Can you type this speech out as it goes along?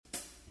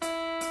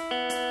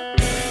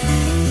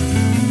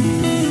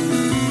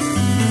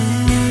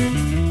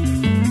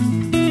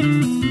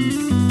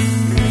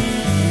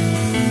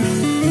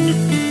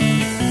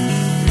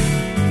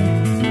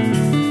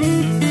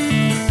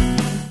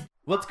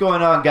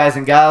going on, guys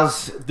and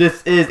gals?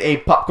 This is a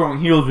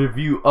Popcorn Heroes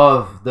review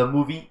of the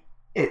movie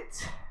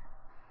It.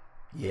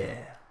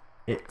 Yeah.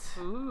 It.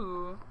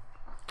 Ooh.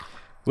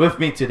 With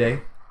me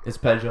today is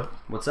Pedro.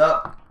 What's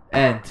up?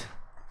 And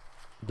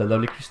the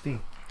lovely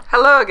Christine.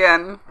 Hello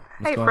again.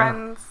 What's Hey, going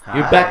friends. Hi.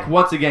 You're back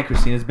once again,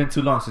 Christine. It's been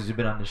too long since you've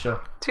been on the show.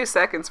 2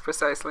 seconds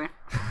precisely.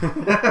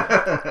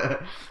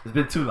 It's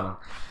been too long.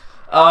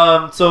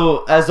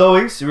 So, as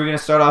always, we're going to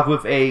start off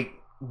with a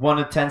 1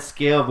 to 10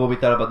 scale of what we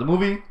thought about the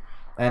movie.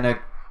 And a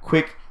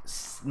quick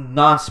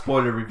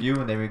non-spoiler review.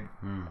 And then we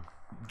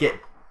get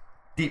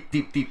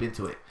deep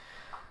into it.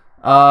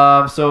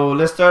 So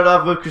let's start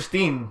off with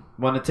Christine.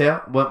 1 to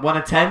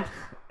 10,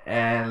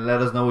 and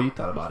let us know what you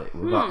thought about it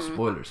without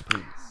spoilers,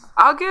 please.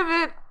 I'll give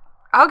it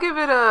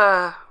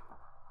a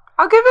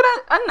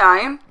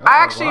 9.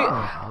 I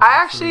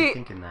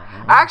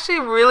actually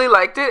really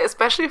liked it,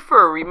 especially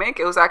for a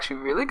remake. It was actually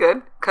really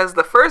good because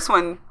the first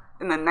one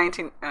in the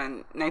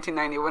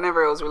 1990,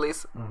 whenever it was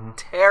released,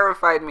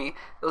 terrified me.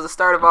 It was the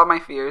start of all my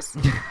fears.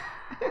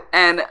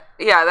 And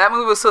yeah, that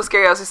movie was so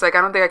scary. I was just like, I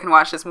don't think I can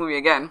watch this movie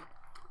again.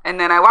 And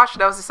then I watched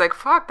it. I was just like,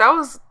 "Fuck, that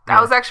was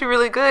actually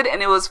really good."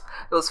 And it was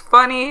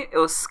funny. It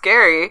was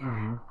scary,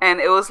 and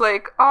it was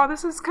like, "Oh,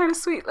 this is kind of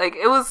sweet." Like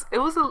it was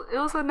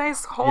a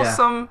nice,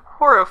 wholesome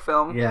horror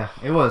film. Yeah,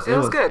 it was. It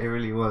was good. It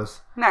really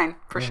was. 9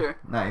 for sure.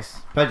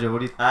 Nice, Pedro. What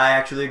do you? I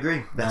actually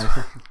agree. That's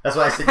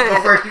why I said you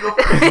go first. I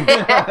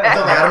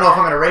don't know if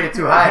I'm gonna rate it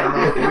too high. I don't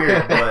know if it's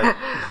weird, but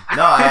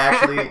no,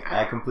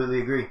 I completely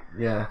agree.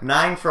 Yeah,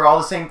 9 for all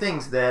the same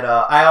things that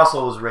I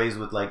also was raised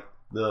with, like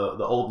the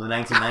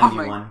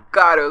 1990 one.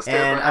 God, it was And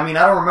terrible. I mean,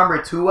 I don't remember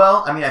it too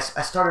well. I mean, I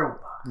started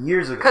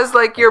years ago. Because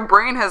like your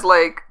brain has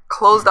like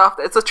closed off.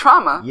 It's a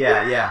trauma.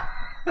 Yeah.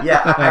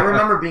 I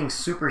remember being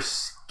super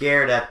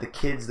scared at the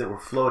kids that were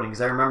floating,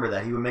 because I remember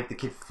that he would make the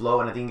kid float,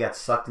 and I think he got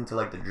sucked into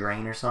like the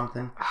drain or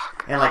something,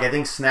 and like I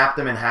think snapped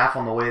him in half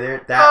on the way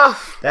there.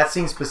 That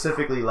scene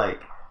specifically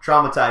like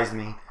traumatized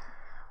me.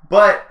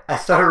 But I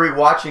started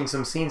rewatching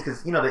some scenes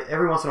because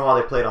every once in a while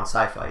they play it on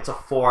Sci-Fi. It's a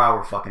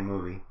 4-hour fucking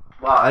movie.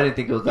 wow, I didn't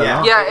think it was that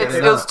long. Yeah,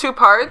 it was 2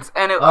 parts,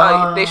 and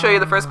they show you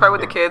the first part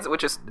with the kids,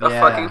 which is a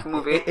fucking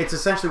movie. It's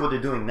essentially what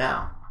they're doing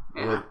now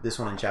with this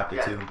one in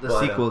chapter 2. The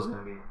sequel's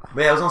gonna be.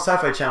 But yeah, I was on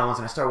Sci-Fi Channel once,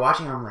 and I started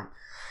watching it, and I'm like,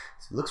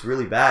 it looks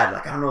really bad.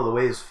 Like, I don't know the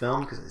way it was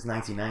filmed because it's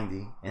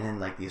 1990, and then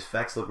like the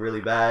effects look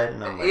really bad,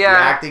 and I'm like, the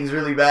acting's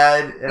really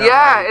bad. And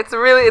yeah, it's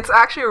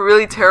actually a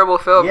really terrible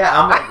film. Yeah,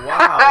 I'm like,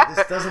 wow,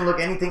 this doesn't look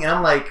anything. And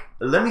I'm like,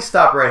 let me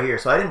stop right here.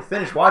 So I didn't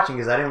finish watching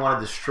because I didn't want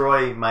to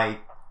destroy my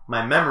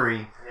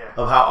memory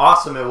of how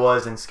awesome it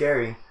was and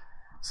scary.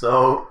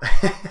 So,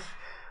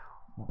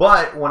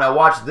 but when I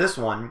watched this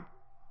one,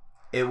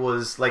 it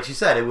was like she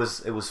said, it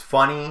was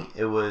funny,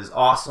 it was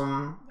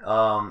awesome,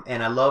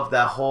 and I love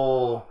that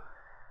whole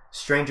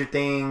Stranger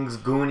Things,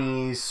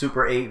 Goonies,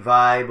 Super 8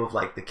 vibe of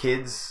like the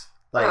kids.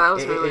 Like that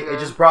was really good. It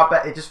just brought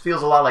back. It just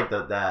feels a lot like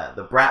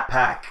the Brat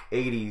Pack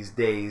 80s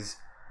days.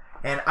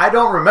 And I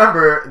don't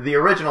remember the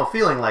original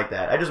feeling like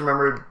that. I just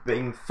remember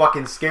being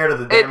fucking scared of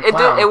the damn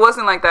clown. It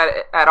wasn't like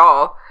that at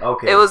all.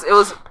 Okay. It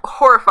was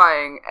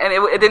horrifying, and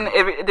it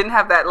didn't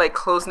have that like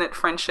close knit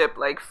friendship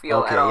like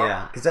feel at all. Okay,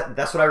 yeah, because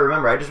that's what I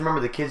remember. I just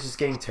remember the kids just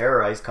getting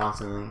terrorized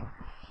constantly.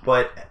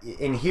 But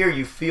in here,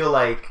 you feel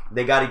like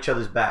they got each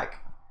other's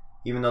back,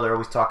 even though they're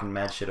always talking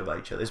mad shit about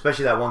each other.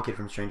 Especially that one kid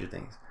from Stranger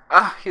Things.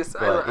 He was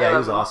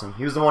awesome.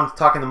 He was the one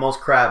talking the most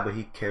crap, but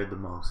he cared the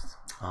most.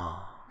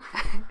 Oh.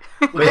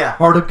 But yeah,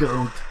 Heart of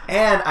Gold.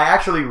 And I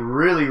actually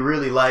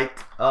really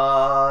liked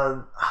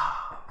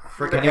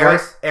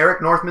Pennywise?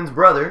 Eric Northman's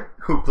brother,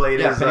 who played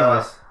his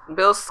Pennywise.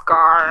 Bill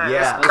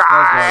Skarsgård.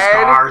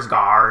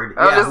 Skarsgård.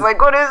 I was just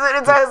like, what is it?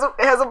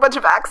 It has a bunch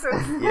of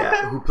accents.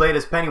 Yeah, who played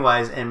as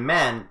Pennywise, and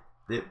man,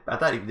 I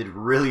thought he did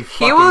really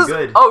fucking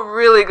good. He was a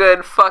really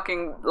good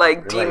fucking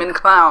like demon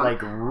clown. Like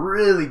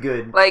really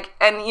good. Like,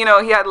 and he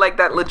had like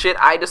that legit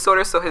eye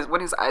disorder, so when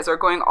his eyes are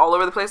going all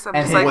over the place, I'm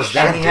just like,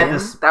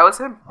 that was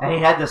him. And he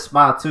had the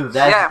smile too.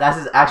 That's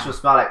his actual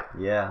smile. Like,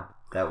 yeah,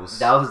 that was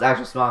his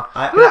actual smile.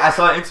 I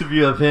saw an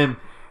interview of him,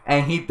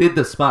 and he did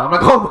the smile. I'm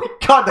like, oh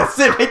my god, that's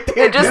it right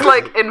there. It just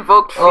like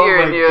invoked fear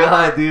in you. Oh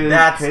my god, dude,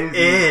 that's crazy.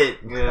 it.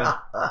 Yeah,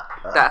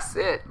 that's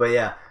it. But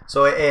yeah.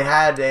 So it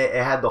had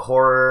the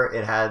horror,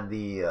 it had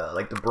the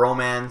like the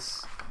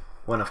bromance,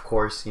 when of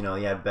course you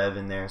had Bev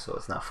in there, so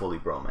it's not fully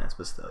bromance,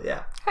 but still,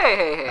 yeah.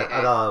 Hey.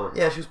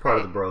 Yeah, she was part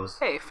of the bros.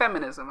 Hey,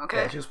 feminism, okay.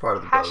 Yeah, she was part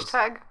of the bros.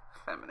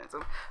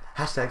 #feminism.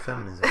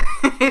 #feminism.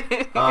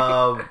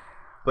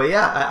 But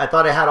yeah, I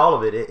thought it had all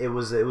of it. It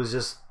was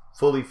just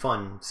fully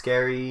fun,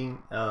 scary,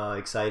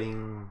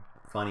 exciting,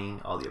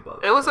 funny, all the above.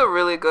 It was a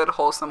really good,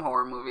 wholesome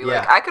horror movie. Yeah.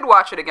 Like, I could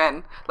watch it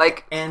again.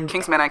 Like, and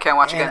Kingsman I can't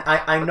watch again.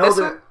 I know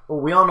that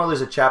we all know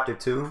there's a chapter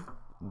 2,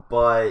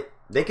 but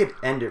they could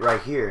end it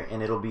right here,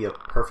 and it'll be a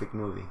perfect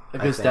movie. A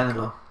good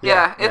standalone.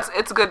 Yeah,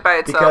 it's good by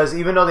itself. Because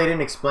even though they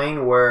didn't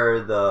explain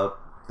where the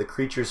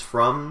creature's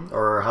from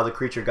or how the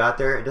creature got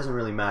there, it doesn't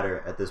really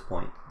matter at this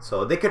point.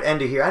 So they could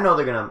end it here. I know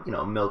they're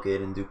gonna milk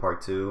it and do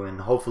part 2,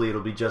 and hopefully it'll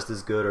be just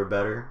as good or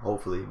better.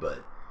 Hopefully,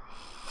 but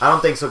I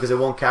don't think so because it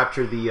won't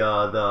capture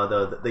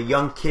the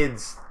young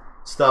kids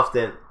stuff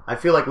that I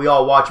feel like we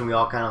all watch and we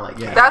all kind of like.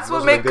 Yeah, that's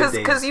what makes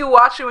because you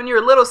watch it when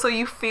you're little, so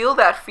you feel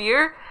that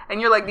fear and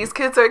you're like, these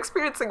kids are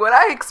experiencing what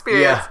I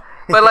experienced. Yeah.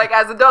 But like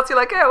as adults, you're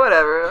like, yeah,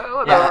 whatever.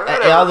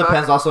 It all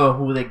depends also on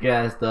who they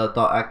get as the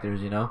adult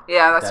actors, you know.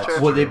 Yeah, that's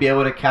true. Will they be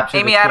able to capture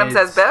Amy Adams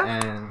as Bev?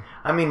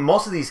 I mean, all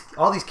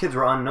these kids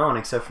were unknown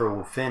except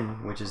for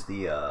Finn, which is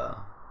the.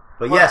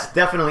 But yes,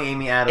 definitely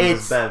Amy Adams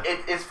as Bev.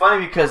 It's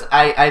funny because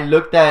I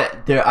looked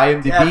at their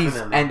IMDb's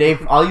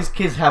and all these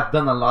kids have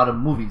done a lot of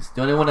movies.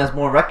 The only one that's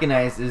more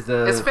recognized is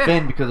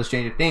Finn because of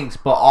Stranger Things.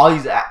 But all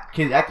these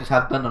kid actors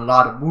have done a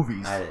lot of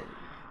movies.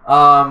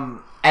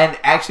 And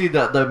actually,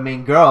 the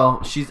main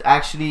girl, she's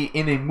actually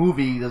in a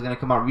movie that's gonna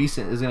come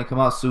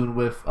out soon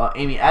with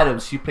Amy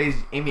Adams. She plays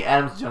Amy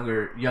Adams'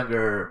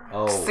 younger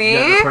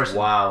person.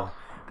 Wow.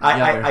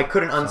 I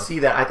couldn't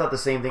unsee that. I thought the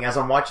same thing. As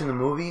I'm watching the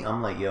movie,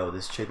 I'm like, yo,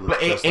 this chick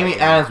looks just Amy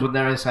like Adams would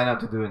never sign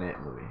up to do an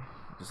movie.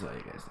 Just like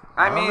you guys know.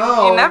 I mean,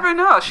 you never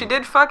know. She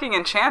did fucking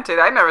Enchanted.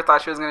 I never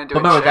thought she was gonna do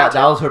Enchanted. Remember,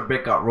 that was her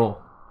breakout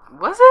role.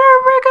 Was it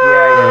her breakout?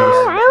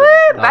 Yeah.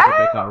 Really? That was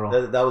her breakout role.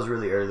 That was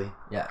really early.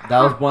 Yeah, that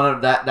was one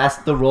of that's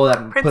the role that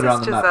put her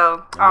on the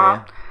map.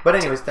 Okay. But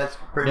anyways, that's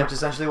pretty much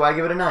essentially why I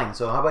give it a 9.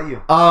 So how about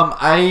you?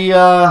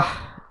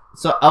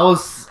 So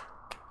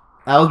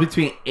I was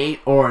between 8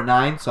 or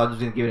 9, so I'm just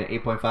gonna give it an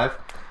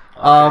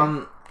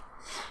 8.5.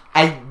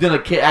 Okay. The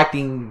kid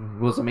acting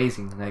was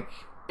amazing. Like,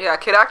 yeah,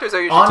 kid actors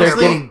are usually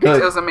honestly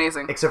good. It was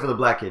amazing, except for the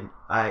black kid.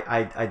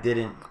 I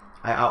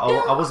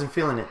wasn't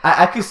feeling it.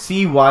 I could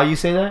see why you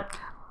say that.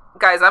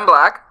 Guys, I'm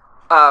black,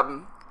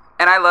 and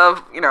I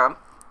love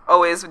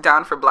always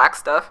down for black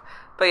stuff.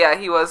 But yeah,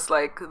 he was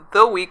like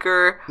the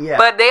weaker. Yeah.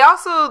 But they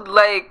also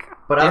like.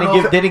 But they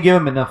didn't give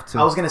him enough to.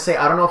 I was gonna say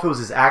I don't know if it was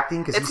his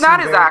acting because it's not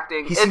his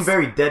acting. He seemed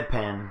very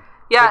deadpan.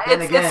 Yeah,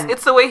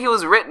 it's the way he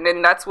was written,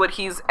 and that's what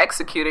he's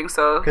executing.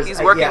 So he's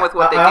working with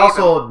what they gave him. I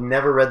also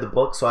never read the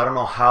book, so I don't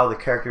know how the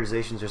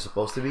characterizations are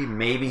supposed to be.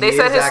 Maybe they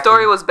said his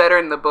story was better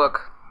in the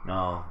book.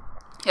 No.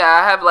 Yeah,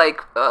 I have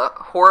like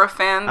horror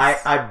fans.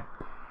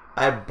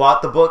 I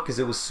bought the book because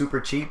it was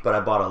super cheap, but I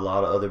bought a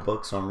lot of other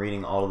books, so I'm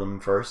reading all of them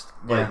first.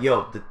 But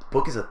the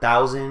book is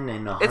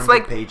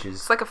 1,100 pages.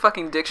 It's like a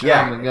fucking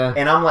dictionary. Yeah,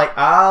 and I'm like,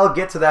 I'll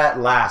get to that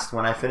last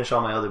when I finish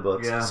all my other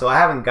books. Yeah. So I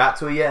haven't got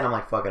to it yet, and I'm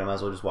like, fuck it, I might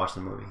as well just watch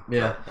the movie.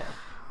 Yeah.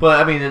 But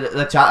I mean,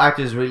 the child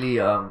actors really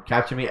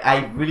captured me.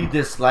 I really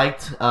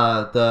disliked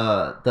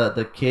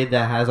the kid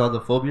that has all the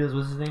phobias.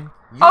 What's his name?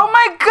 Oh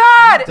my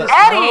God,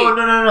 Eddie!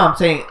 No. I'm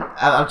saying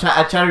I'm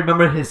trying to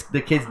remember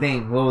the kid's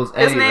name. What was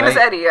Eddie? His name is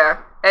Eddie. Yeah.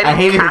 Eddie I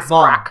hated his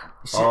mom.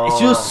 She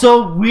was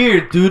so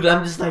weird, dude.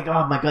 I'm just like,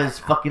 oh my God, this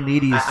fucking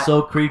lady is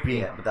so creepy.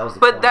 Yeah, but that was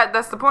the point.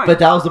 That's the point. But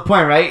that was the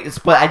point, right?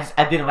 But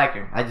I didn't like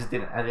her. I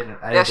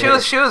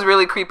didn't. She was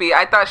really creepy.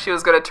 I thought she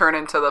was gonna turn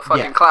into the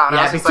fucking clown.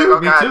 Yeah, me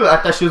too.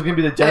 I thought she was gonna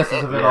be the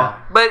genesis of it all.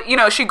 But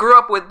she grew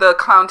up with the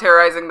clown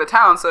terrorizing the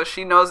town, so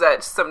she knows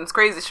that something's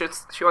crazy.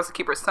 She wants to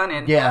keep her son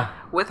in.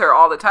 With her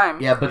all the time.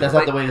 Yeah, but that's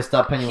not the way to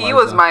stop Pennywise. He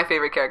was my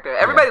favorite character.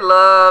 Everybody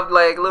loved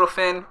like little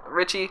Finn,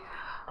 Richie.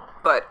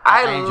 But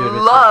I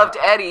loved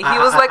Eddie. He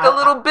was like a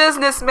little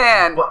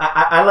businessman. Well,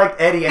 I liked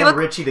Eddie and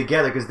Richie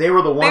together because they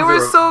were the ones. They were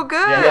so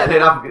good. Yeah,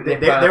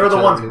 they were the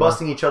ones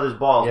busting each other's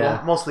balls. Yeah.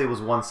 Well, mostly it was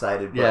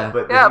one-sided.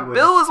 But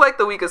Bill was like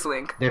the weakest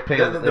link.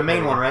 The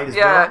main one, right?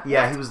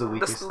 Yeah, he was the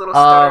weakest. The little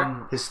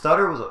stutter. His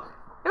stutter was.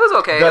 It was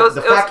okay.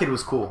 The fat kid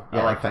was cool.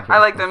 I like fat kid. I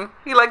liked him.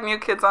 He liked New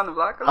Kids on the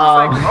Block.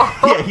 I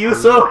was like, yeah, he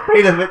was so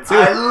afraid of it too.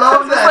 I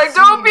love that. Like,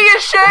 don't be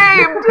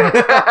ashamed.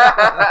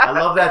 I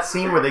love that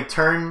scene where they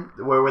turn,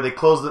 where they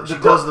close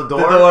the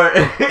door,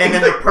 and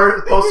then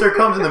the poster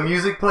comes and the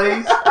music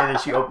plays, and then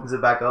she opens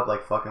it back up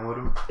like fucking with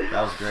him.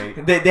 That was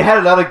great. They had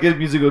a lot of good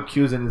musical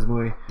cues in this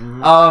movie.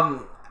 Mm-hmm.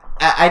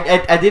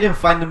 I didn't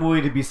find the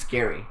movie to be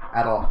scary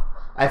at all.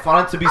 I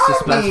found it to be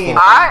suspenseful.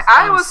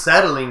 I was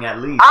settling at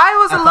least. I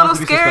was a little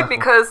scared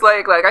because,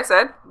 like I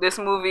said, this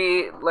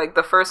movie, like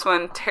the first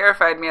one,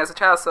 terrified me as a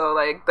child. So,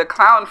 like the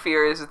clown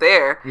fear is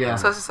there. Yeah.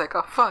 So it's just like,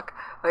 oh fuck,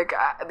 like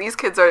these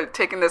kids are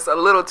taking this a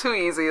little too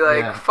easy.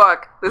 Like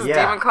fuck, there's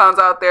demon clowns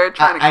out there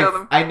trying to kill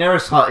them. I never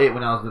saw it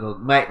when I was little.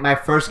 My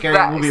first scary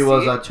movie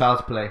was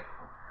Child's Play.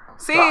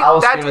 See, you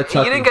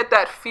didn't get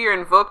that fear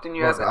invoked in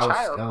you as a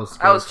child. I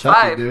was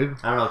Chucky, 5. Dude.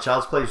 I don't know.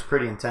 Child's Play was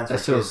pretty intense. That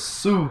shit was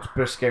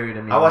super scary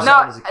to me. I watched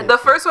that as a kid. The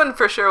first one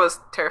for sure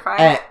was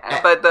terrifying,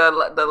 but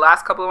the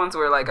last couple of ones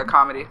were like a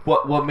comedy.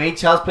 What made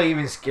Child's Play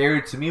even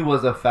scarier to me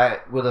was the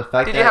fact.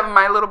 Did you have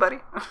My Little Buddy?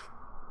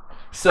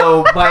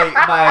 So my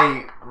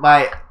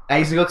I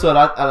used to go to a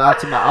lot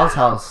to my aunt's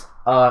house,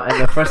 and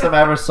the first time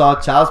I ever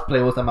saw Child's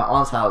Play was at my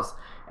aunt's house.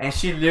 And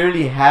she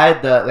literally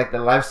had the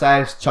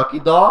life-size Chucky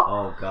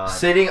doll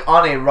sitting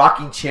on a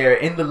rocking chair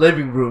in the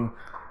living room.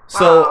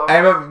 So I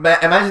remember,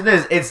 imagine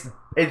this: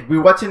 we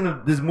watching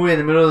this movie in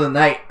the middle of the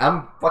night.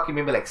 I'm fucking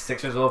maybe like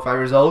 6 years old, 5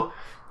 years old,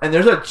 and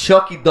there's a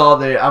Chucky doll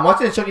there. I'm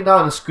watching a Chucky doll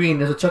on the screen.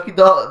 There's a Chucky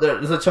doll.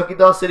 There's a Chucky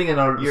doll sitting in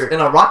a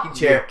rocking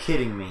chair. You're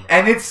kidding me.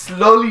 And it's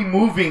slowly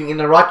moving in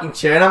the rocking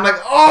chair, and I'm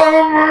like,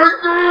 oh my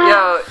god!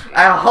 Yo,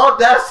 I hauled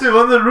that shit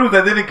on the roof.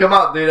 That didn't come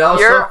out, dude. I was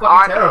so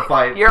fucking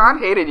terrified. Your aunt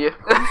hated you.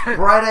 Whose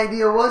bright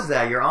idea was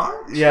that? Your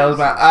aunt? Yeah, it was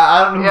my.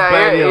 I don't know whose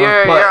bright idea it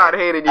was, but your aunt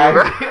hated you,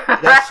 bro.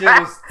 That shit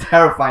was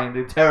terrifying,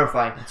 dude.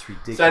 Terrifying. That's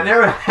ridiculous. So I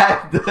never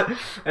had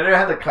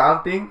the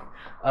clown thing,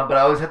 but I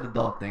always had the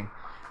doll thing.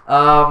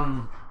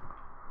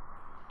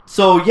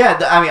 So yeah,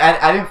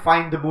 I didn't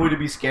find the movie to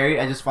be scary.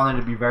 I just found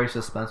it to be very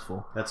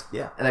suspenseful.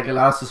 Like a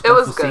lot of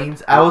suspenseful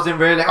scenes. I wasn't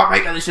really like, oh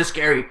my god, this is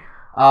scary.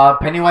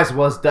 Pennywise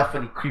was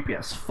definitely creepy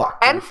as fuck.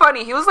 Dude. And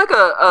funny. He was like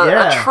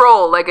a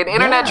troll, like an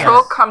internet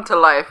troll come to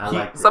life.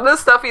 Some of the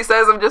stuff he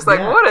says, I'm just like,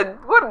 what an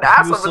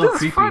asshole. But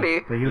this is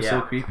funny. But he was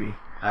so creepy.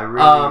 I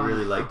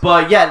really liked it.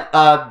 But yeah,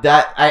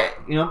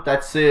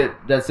 that's it.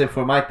 That's it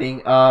for my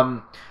thing.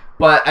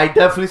 But I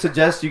definitely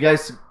suggest you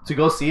guys to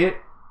go see it.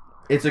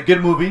 It's a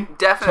good movie.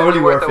 Definitely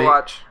totally worth a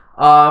watch.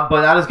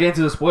 But now let's get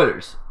into the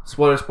spoilers.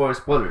 Spoilers.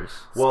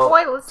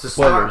 Well,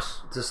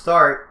 spoilers. To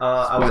start,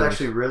 I was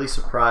actually really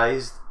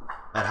surprised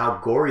at how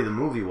gory the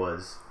movie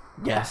was.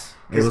 Yes.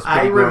 Because I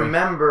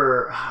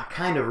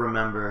kind of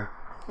remember.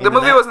 The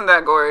movie wasn't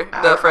that gory.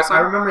 The first one?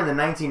 I remember in the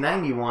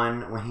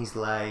 1991 when he's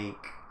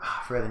like,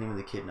 I forgot the name of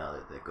the kid now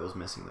that goes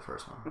missing the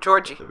first one.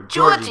 Georgie.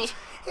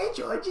 Hey,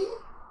 Georgie.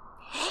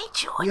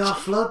 We all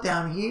float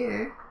down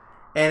here.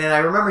 And then I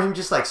remember him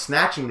just like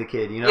snatching the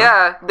kid, you know?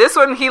 Yeah, this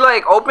one he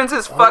like opens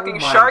his fucking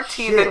shark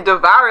teeth and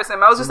devours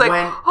him. I was just like,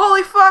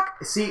 holy fuck!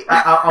 See,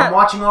 I'm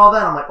watching all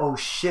that. I'm like, oh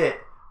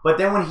shit! But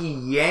then when he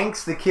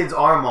yanks the kid's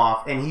arm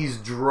off and he's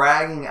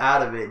dragging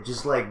out of it,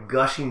 just like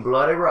gushing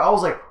blood everywhere, I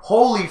was like,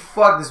 holy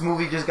fuck! This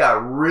movie just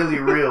got really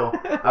real.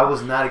 I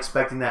was not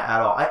expecting that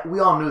at all. We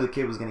all knew the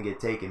kid was gonna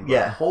get taken.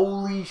 But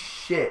holy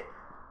shit!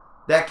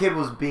 That kid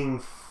was being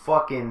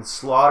fucking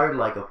slaughtered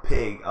like a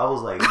pig. I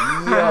was like,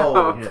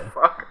 yo.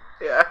 Fuck.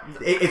 Yeah.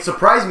 It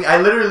surprised me.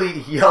 I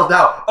literally yelled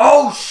out,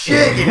 "Oh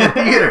shit!" in the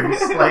theaters.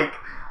 Like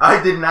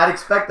I did not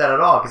expect that at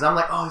all. Because I'm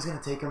like, "Oh, he's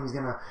gonna take him. He's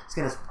gonna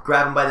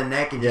grab him by the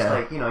neck and just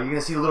like you're gonna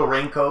see a little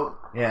raincoat."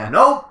 Yeah.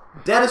 Nope.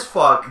 Dead as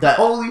fuck.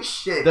 Holy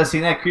shit. The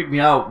scene that creeped me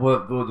out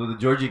with the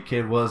Georgie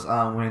kid was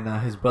when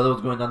his brother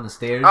was going down the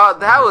stairs. Oh,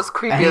 that was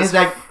creepy. And he's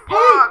like,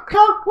 "Hey,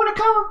 come,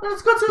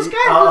 let's go to the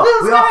sky.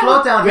 We all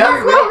float down here.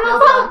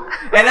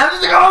 And I'm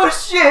just like, oh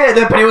shit. And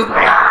then Penny was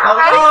like,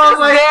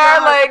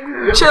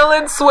 like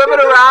chilling, swimming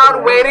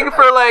around, waiting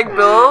for like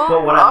Bill.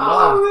 But what I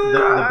loved,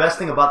 the best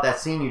thing about that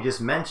scene you just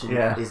mentioned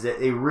is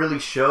that it really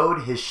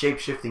showed his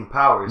shape-shifting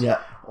powers. Yeah.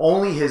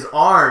 Only his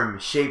arm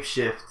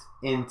shape-shift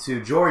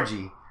into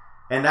Georgie.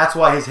 And that's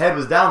why his head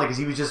was down there, because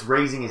he was just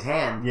raising his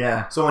hand.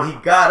 Yeah. So when he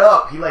got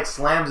up, he like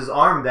slams his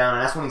arm down,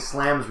 and that's when he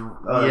slams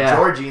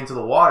Georgie into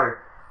the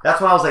water. That's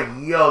when I was like,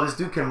 yo, this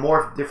dude can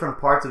morph different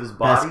parts of his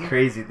body. That's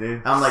crazy,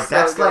 dude. I'm like,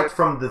 that's like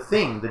from The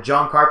Thing, the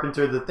John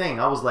Carpenter The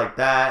Thing. I was like,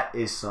 that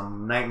is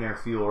some nightmare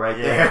fuel right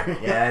there.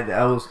 Yeah,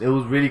 it was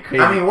really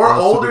crazy. I mean, we're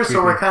older,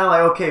 so we're kind of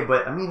like, okay,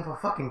 but I mean, if a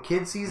fucking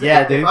kid sees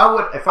it, dude. If I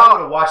would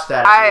have watched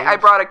that, I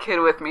brought a kid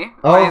with me.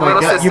 Oh my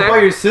god, sister. You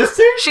brought your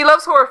sister? She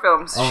loves horror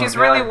films. She's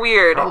really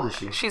weird. How old is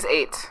she? She's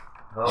 8.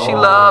 She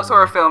loves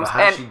horror films.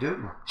 How did she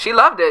do? She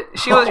loved it.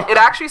 It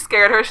actually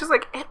scared her. She's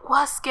like, it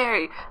was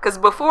scary. Because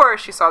before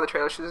she saw the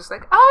trailer, she was just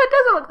like, oh, it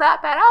doesn't look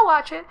that bad. I'll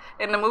watch it.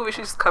 In the movie,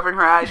 she's covering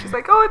her eyes. She's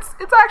like, oh,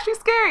 it's actually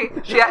scary.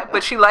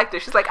 But she liked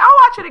it. She's like, I'll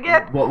watch it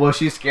again. Was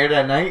she scared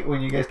at night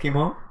when you guys came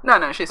home?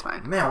 No, she's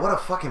fine. Man, what a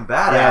fucking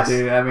badass. Yeah,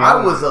 dude. I mean, I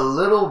was a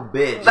little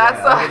bitch.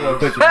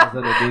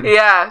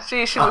 Yeah,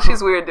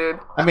 she's weird, dude.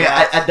 I mean,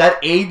 at that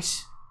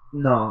age...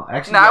 No,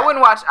 actually. No,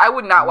 I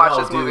would not watch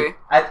this movie.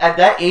 At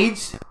that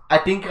age, I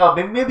think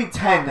maybe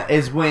 10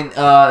 is when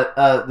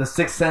The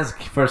Sixth Sense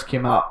first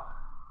came out,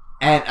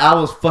 and I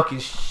was fucking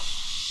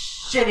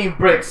shitting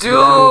bricks.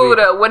 Dude,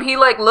 when he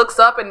like looks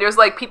up and there's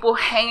like people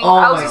hanging,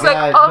 I was just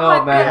like,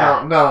 oh my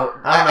god, no.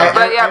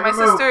 But yeah, my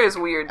sister is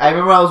weird. I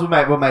remember I was with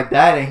my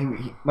dad, and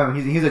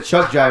he's a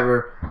truck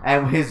driver,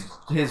 and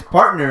his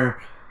partner.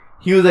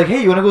 He was like,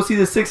 hey, you want to go see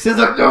The Sixth Sense?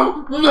 Like,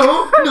 no.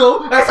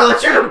 I saw the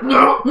trailer.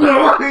 No. You know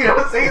what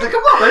I'm saying? He's like,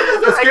 come on, man.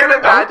 I can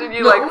imagine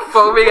you like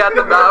foaming at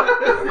the mouth.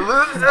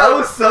 I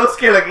was so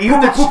scared. Like, even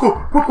the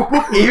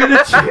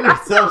trailer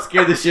itself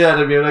scared the shit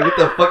out of me. I'm like, what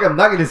the fuck? I'm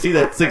not going to see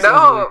that Sixth Sense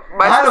movie.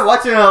 I had to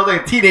watch it when I was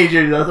like a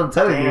teenager. That's what I'm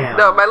telling you.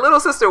 No, my little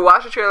sister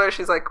watched the trailer.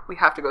 She's like, we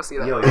have to go see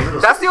that.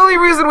 That's the only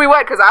reason we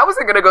went, because I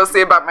wasn't going to go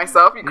see it by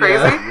myself. You crazy?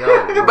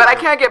 But I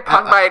can't get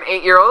punked by an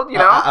 8-year-old, you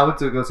know? I went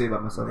to go see it by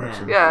myself,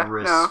 actually. Yeah,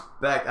 no.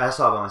 I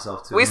saw it by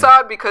myself too. We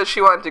saw it because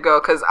she wanted to go,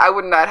 because I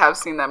would not have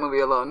seen that movie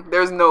alone.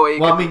 There's no way.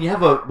 Well, I mean,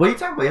 what are you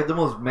talking about? You have the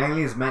most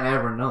manliest man I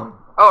ever known.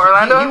 Oh,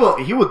 Orlando?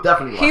 He will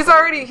definitely watch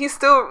it.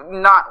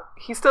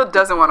 He still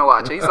doesn't want to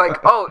watch it. He's like,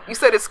 oh, you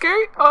said it's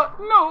scary?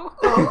 No.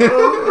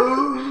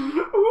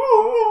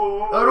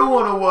 I don't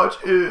want to watch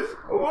it.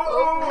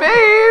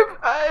 Babe,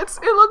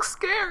 it looks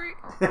scary.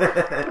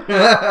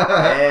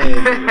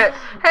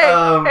 Hey,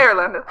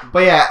 Orlando.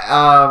 But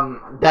yeah,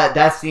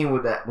 that scene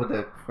with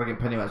the fucking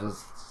Pennywise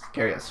was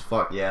scary as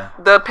fuck. Yeah.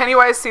 The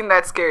Pennywise scene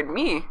that scared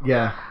me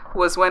Yeah.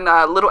 was when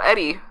little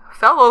Eddie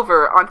fell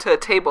over onto a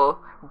table,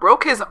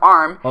 broke his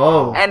arm,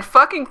 and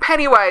fucking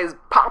Pennywise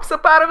pops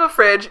up out of a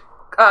fridge.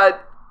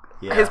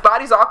 His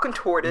body's all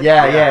contorted.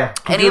 Yeah.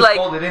 And he like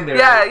folded in there.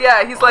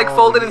 Yeah, he's like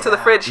folded into the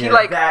fridge. Yeah. He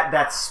like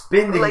that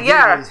spin that he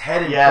did with his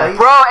head in place.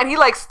 Bro, and he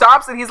like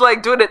stops and he's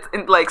like doing it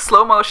in like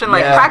slow motion,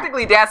 like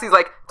practically dancing. He's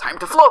like, time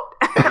to float.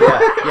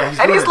 Yeah,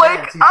 and he's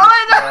like, oh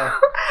my god.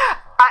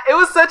 It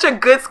was such a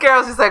good scare. I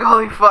was just like,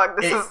 holy fuck,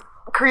 this is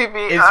creepy.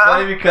 It's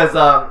funny because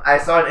I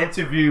saw an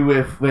interview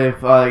with Bill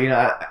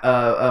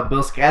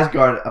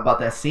Skarsgård about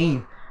that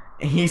scene.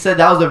 And he said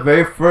that was the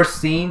very first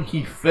scene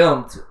he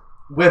filmed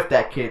with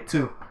that kid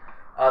too.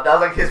 That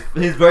was like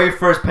his very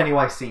first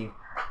Pennywise scene,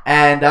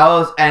 and that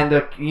was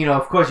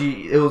of course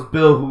it was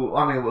Bill who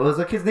was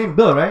the kid's name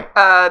Bill, right?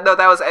 No,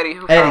 that was Eddie.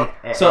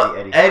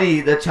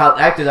 Eddie, the child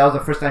actor, that was the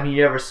first time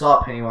he ever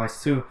saw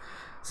Pennywise too.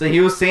 So he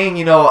was saying,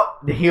 he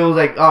was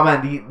like, oh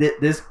man,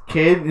 this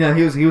kid,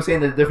 he was saying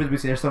the difference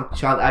between there's some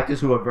child actors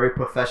who are very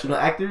professional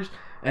actors,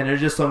 and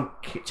there's just some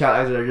child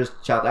actors that are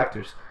just child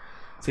actors.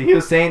 So he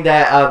was saying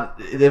that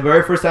the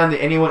very first time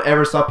that anyone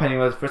ever saw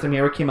Pennywise, the first time he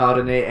ever came out,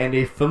 and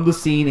they filmed the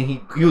scene, and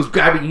he was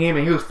grabbing him,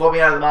 and he was foaming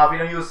out of the mouth,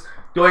 he was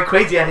going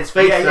crazy at his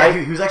face. Yeah,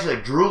 he was actually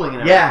like drooling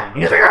and everything. Yeah, he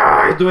was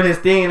like, doing his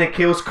thing, and the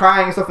kid was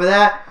crying and stuff like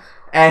that.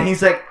 And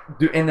he's like,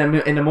 in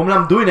the moment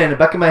I'm doing that, in the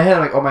back of my head, I'm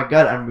like, oh my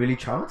god, I'm really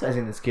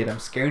traumatizing this kid. I'm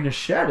scaring the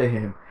shit out of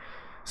him.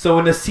 So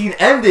when the scene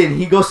ended,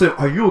 he goes to him,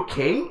 are you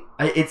okay?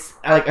 It's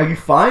like, are you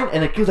fine?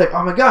 And the kid's like,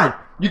 oh my god,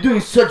 you're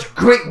doing such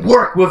great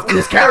work with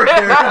this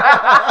character. Yo,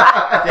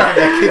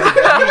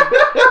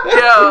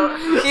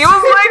 he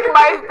was like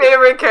my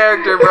favorite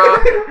character, bro.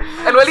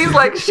 And when he's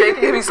like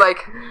shaking him, he's like,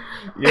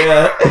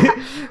 yeah.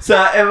 So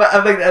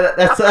I'm like,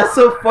 that's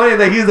so funny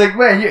that he's like,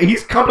 man,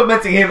 he's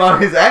complimenting him on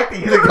his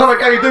acting. He's like, oh my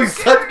god, you're doing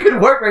such good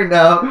work right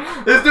now.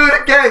 Let's do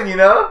it again,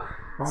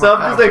 So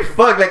I'm just like,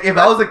 fuck, like if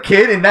I was a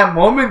kid in that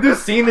moment,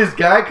 just seeing this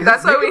guy.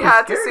 That's why we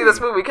had to see this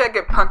movie. We can't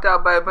get punked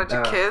out by a bunch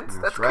of kids.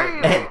 That's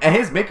right. crazy. And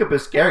his makeup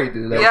is scary,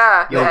 dude. Like,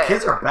 yeah.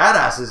 Kids are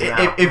badasses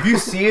now. If you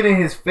see it in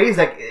his face,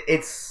 like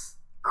it's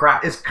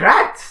cracked. It's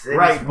cracked.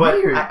 Right, it's but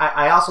weird.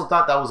 I also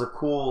thought that was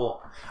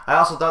I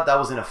also thought that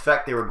was an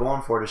effect they were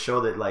going for to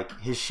show that like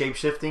his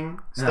shape-shifting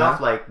stuff,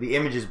 like the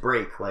images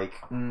break, like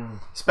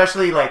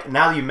especially like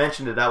now that you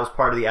mentioned that was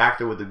part of the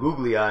actor with the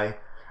googly eye.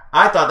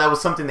 I thought that was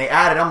something they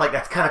added. I'm like,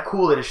 that's kind of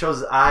cool that it shows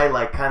his eye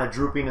like kind of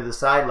drooping to the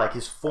side, like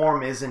his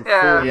form isn't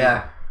fully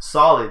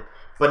solid.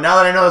 But now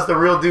that I know it's the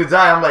real dude's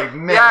eye, I'm like,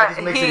 man, that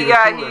just makes it even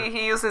cooler.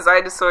 He used his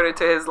eye disorder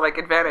to his like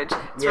advantage.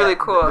 It's really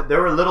cool.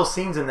 There were little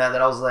scenes in that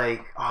I was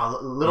like,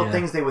 little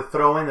things they would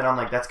throw in that I'm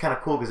like, that's kind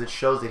of cool because it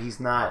shows that he's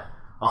not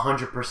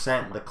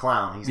 100% the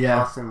clown. He's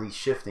constantly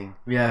shifting.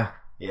 Yeah.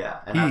 Yeah,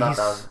 and I thought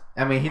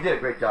that was... he did a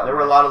great job. There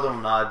were a lot of little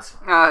nods.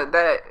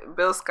 That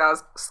Bill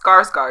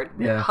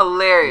Skarsgård,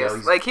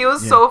 hilarious. Like he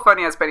was so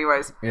funny as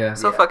Pennywise. Yeah,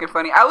 so fucking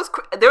funny.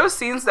 There were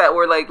scenes that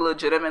were like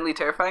legitimately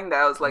terrifying that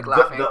I was like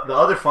laughing. The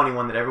other funny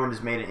one that everyone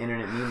just made an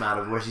internet meme out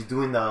of, where she's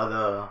doing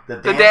the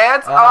dance. The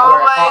dance?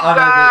 Oh my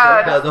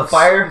god! The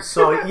fire.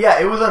 So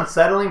yeah, it was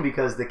unsettling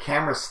because the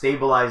camera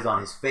stabilized on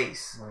his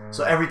face,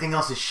 so everything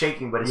else is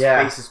shaking, but his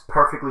face is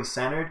perfectly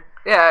centered.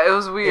 Yeah, it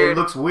was weird. It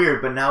looks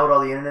weird, but now with all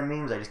the internet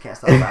memes, I just can't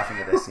stop laughing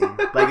at that scene.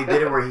 Like they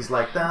did it where he's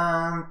like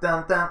dun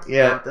dun dun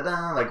dun, dun,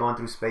 dun, like going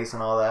through space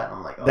and all that.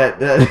 I'm like,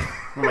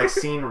 I'm like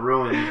scene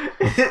ruined.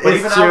 But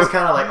even I was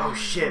kind of like, oh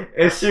shit.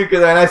 It's true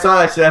because when I saw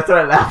that shit, I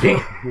started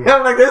laughing.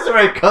 I'm like, this is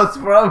where it comes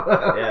from.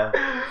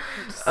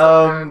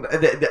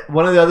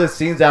 One of the other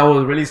scenes that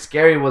was really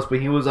scary was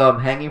when he was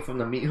hanging from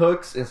the meat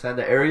hooks inside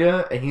the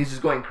area, and he's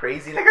just going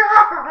crazy. Like,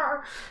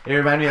 it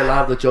reminded me a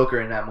lot of the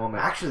Joker in that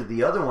moment. Actually,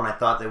 the other one I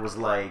thought that was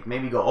like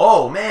made me go,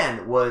 oh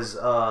man, was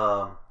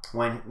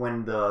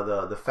when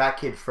the fat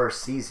kid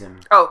first sees him.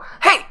 Oh,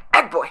 hey,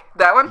 Egg Boy,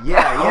 that one.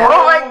 Yeah.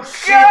 Oh my god,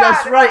 shit,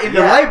 that's right, in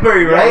the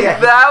library, right? Yeah.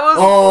 That was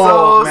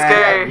so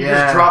scary. He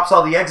just drops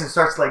all the eggs and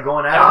starts like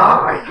going at it.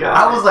 Oh my god!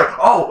 I was like,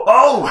 oh.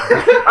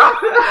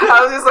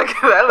 I was just like,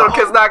 that little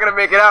kid's not gonna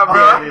make it out,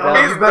 bro.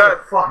 He's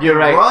better fucking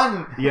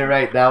run. You're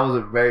right. That was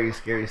a very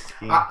scary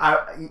scene.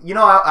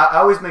 I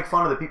always make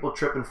fun of the people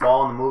trip and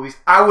fall in the movies.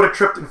 I would have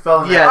tripped and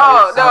fell in that.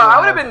 Oh no, I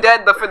would have been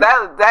dead. But for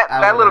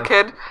that little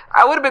kid,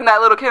 I would have been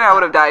that little kid. And I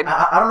would have died.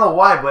 I don't know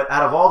why, but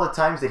out of all the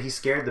times that he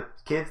scared the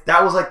kids,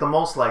 that was like the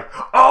most like,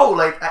 oh,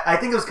 like I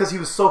think it was because he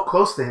was so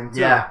close to him too.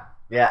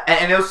 Yeah,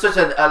 and it was such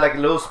a like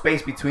little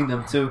space between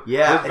them too.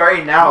 Yeah, it was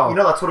very narrow. You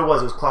know, that's what it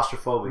was. It was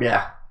claustrophobic.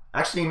 Yeah.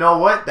 Actually, you know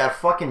what? That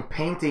fucking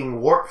painting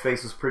warp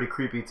face was pretty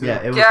creepy too.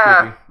 Yeah, it was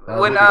creepy.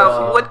 When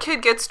what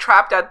kid gets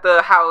trapped at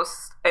the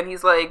house and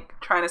he's like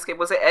trying to escape?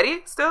 Was it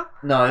Eddie still?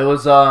 No, it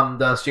was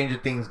the Stranger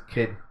Things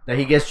kid that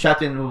he gets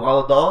trapped in with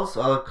all the dolls,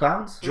 all the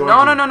clowns.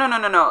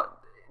 No.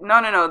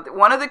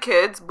 One of the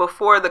kids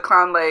before the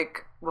clown,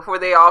 like before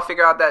they all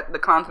figure out that the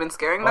clown's been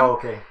scaring them. Oh,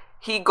 okay.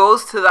 he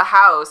goes to the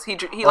house. He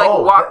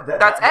walk.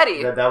 That's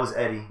Eddie. That was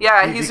Eddie.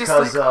 Yeah, he's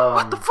because, just like,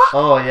 what the fuck?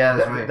 Oh yeah,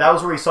 that's right. That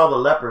was where he saw the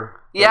leper.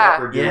 Yeah.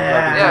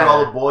 Like,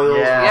 all the boils.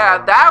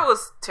 Yeah, that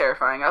was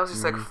terrifying. I was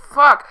just like,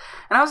 fuck.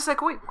 And I was just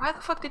like, wait, why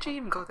the fuck did you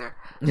even go there?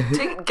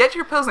 Get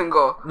your pills and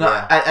go. No,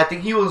 I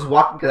think he was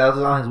walking because that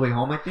was on his way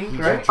home, I think,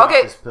 right?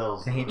 Okay. His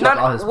pills. And he dropped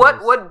all his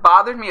pills. What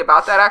bothered me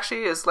about that,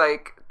 actually, is,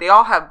 like, they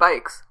all have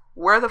bikes.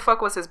 Where the fuck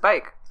was his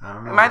bike? I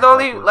don't know. Am I the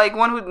only, like,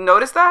 one who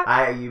noticed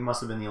that? You must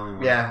have been the only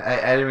one. Yeah,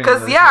 I didn't really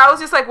because, I was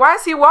just like, why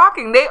is he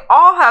walking? They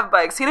all have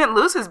bikes. He didn't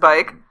lose his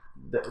bike.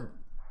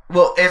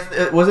 Well,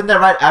 wasn't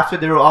that right after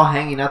they were all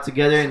hanging out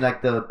together in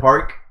like the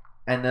park,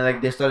 and then like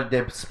they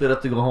split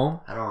up to go home?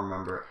 I don't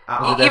remember.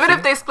 Even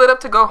if they split up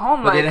to go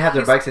home, but they didn't have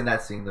their bikes in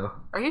that scene though.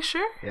 Are you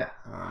sure? Yeah,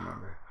 I don't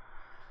remember.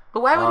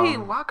 But why would he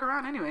walk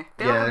around anyway?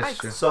 They all have bikes.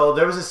 True. So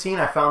there was a scene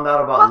I found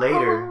out about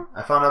later. And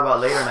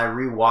I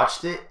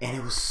rewatched it, and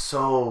it was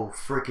so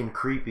freaking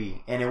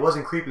creepy. And it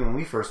wasn't creepy when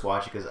we first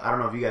watched it because I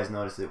don't know if you guys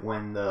noticed it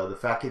when the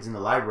fat kid's in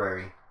the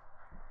library.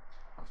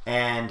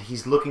 And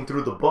he's looking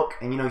through the book,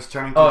 and he's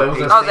turning through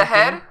the page. The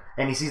head?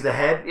 And he sees the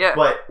head? Yeah.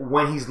 But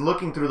when he's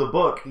looking through the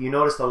book, you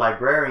notice the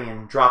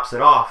librarian drops it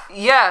off.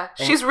 Yeah,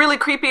 she's really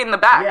creepy in the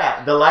back.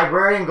 Yeah, the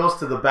librarian goes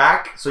to the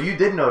back, so you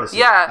did notice it.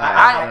 Yeah,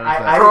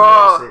 I didn't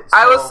notice it.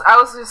 So, I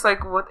was just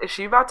like, what, is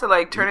she about to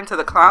like turn into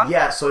the clown?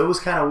 Yeah, so it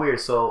was kind of weird.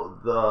 So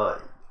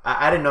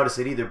I didn't notice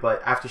it either,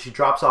 but after she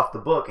drops off the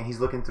book and he's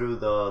looking through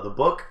the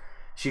book,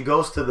 she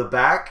goes to the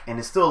back, and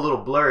it's still a little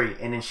blurry,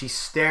 and then she's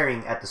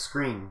staring at the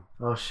screen.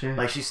 Oh, shit.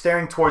 Like, she's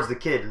staring towards the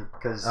kid,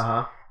 because...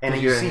 Uh-huh. And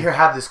then you see her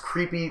have this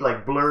creepy,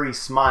 like, blurry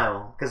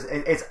smile, because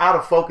it's out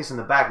of focus in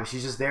the back, but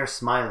she's just there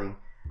smiling.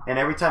 And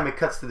every time it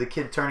cuts to the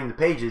kid turning the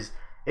pages,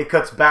 it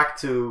cuts back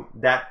to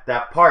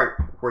that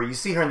part where you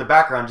see her in the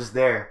background just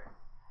there.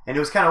 And it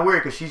was kind of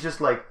weird, because she's just,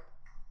 like...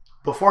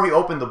 Before he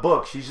opened the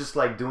book, she's just,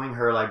 like, doing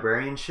her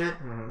librarian shit.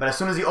 Mm-hmm. But as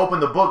soon as he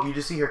opened the book, you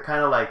just see her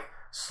kind of, like,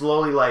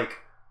 slowly, like...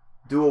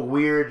 do a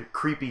weird,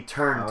 creepy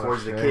turn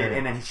towards the kid,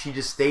 and then she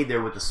just stayed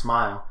there with a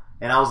smile.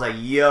 And I was like,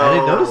 yo. I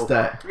didn't notice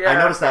that. Yeah, I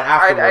noticed that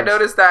afterwards. I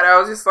noticed that. I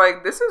was just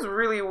like, this is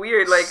really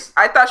weird. Like,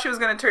 I thought she was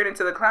going to turn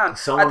into the clown.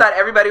 I thought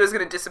everybody was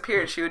going to disappear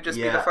and she would just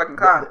be the fucking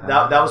clown.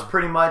 That was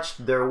pretty much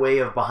their way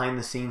of behind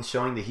the scenes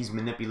showing that he's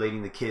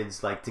manipulating the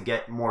kids, like, to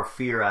get more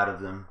fear out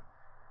of them.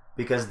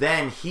 Because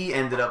then he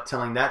ended up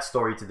telling that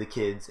story to the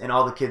kids, and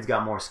all the kids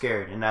got more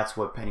scared, and that's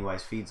what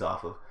Pennywise feeds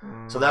off of.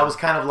 So that was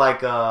kind of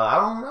like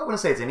I wouldn't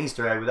say it's an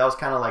Easter egg, but that was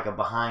kind of like a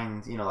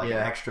behind, an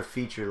extra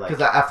feature. Like,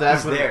 because after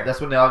that's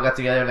when they all got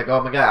together, like,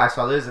 oh my god, I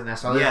saw this and I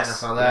saw this and I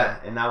saw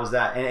that, and that was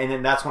that, and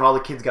then that's when all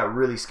the kids got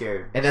really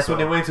scared. And that's when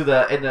they went to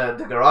the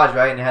garage,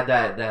 right, and they had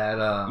that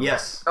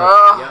yes.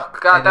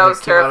 God, that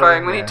was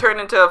terrifying when he turned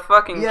into a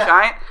fucking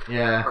giant.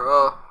 Yeah.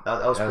 Oh.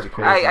 That was pretty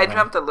crazy. I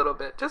jumped a little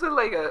bit, just a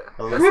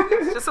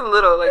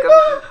little, like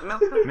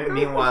a.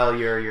 Meanwhile,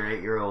 your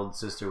 8-year-old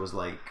sister was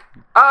like,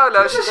 "Oh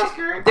no!"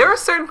 There were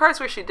certain parts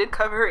where she did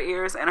cover her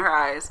ears and her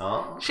eyes.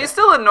 Oh, okay. She's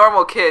still a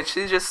normal kid.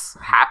 She just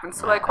happens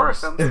to like horror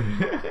films.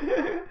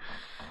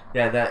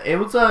 Yeah, it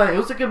was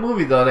a good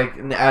movie though. Like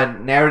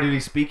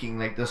narratively speaking,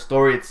 like the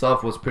story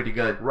itself was pretty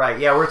good. Right?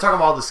 Yeah, we're talking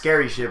about all the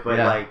scary shit, but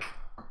like.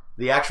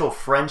 The actual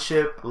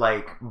friendship,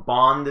 like,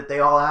 bond that they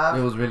all have.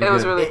 It was really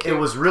good. It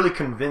was really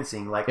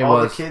convincing. Like,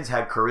 all the kids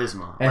had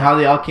charisma. And how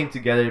they all came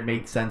together, it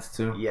made sense,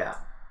 too. Yeah.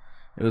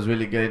 It was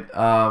really good.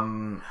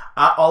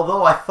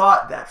 Although I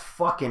thought that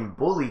fucking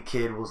bully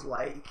kid was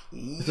like,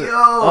 yo.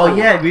 Oh,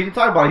 yeah, we didn't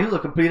talk about it. He was a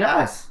complete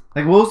ass.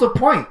 Like, what was the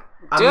point?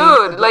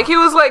 Dude, like, he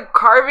was, like,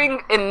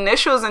 carving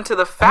initials into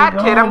the fat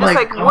kid. I'm just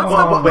like, what's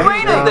the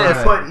point of this?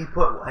 He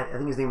put, I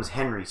think his name was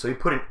Henry, so he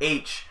put an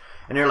H.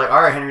 And they're like,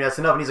 all right, Henry, that's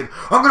enough. And he's like,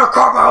 I'm going to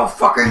carve my whole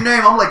fucking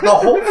name. I'm like, the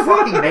whole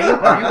fucking name?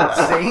 Are you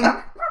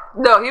insane?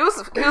 No, he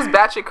was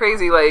batshit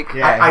crazy. Like,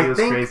 yeah, I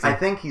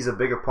think he's a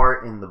bigger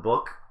part in the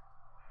book.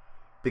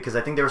 Because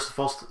I think they were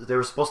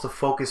supposed to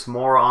focus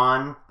more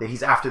on that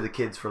he's after the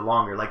kids for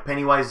longer. Like,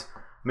 Pennywise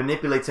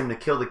manipulates him to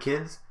kill the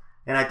kids.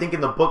 And I think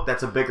in the book,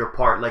 that's a bigger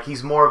part. Like,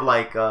 he's more of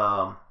like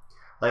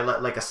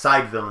a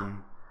side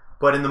villain.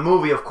 But in the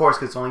movie, of course,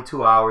 because it's only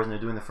 2 hours and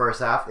they're doing the first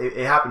half,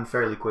 it happened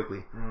fairly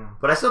quickly.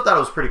 But I still thought it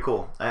was pretty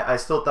cool. I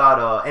still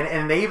thought...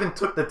 And they even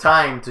took the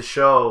time to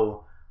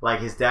show,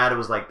 like, his dad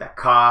was, like, that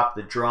cop,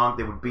 the drunk,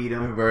 they would beat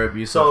him. Very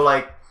abusive. So,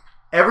 like,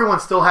 everyone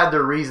still had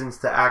their reasons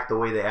to act the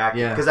way they acted.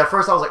 Yeah. Because at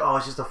first I was like, oh,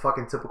 it's just a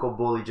fucking typical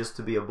bully just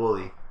to be a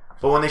bully.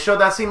 But when they showed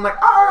that scene, I'm like,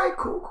 all right,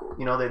 cool.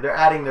 They're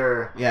adding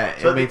their... Yeah,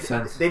 it made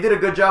sense. They did a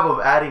good job of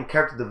adding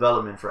character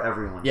development for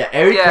everyone. Yeah,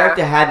 every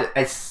character had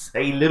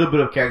a little bit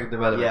of character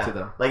development to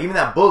them. Like, even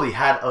that bully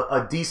had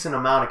a decent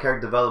amount of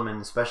character development,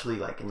 especially,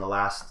 like, in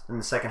the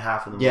second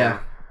half of the movie. Yeah.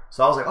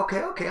 So I was like,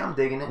 okay, I'm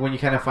digging it. When you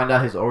kind of find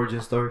out his origin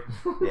story.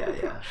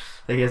 Yeah.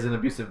 That he has an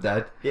abusive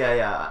dad.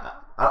 Yeah.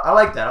 I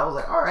like that. I was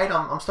like, all right,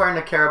 I'm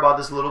starting to care about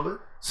this a little bit.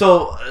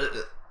 So,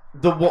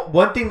 the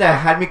one thing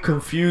that had me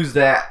confused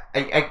that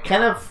I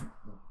kind of...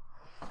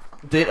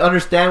 did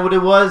understand what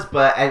it was,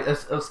 but it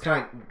was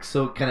kind of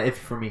iffy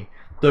for me.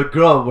 The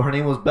girl, her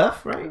name was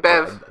Beth, right?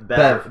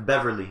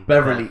 Beverly.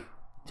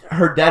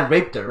 her dad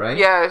raped her, right?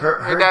 Yeah,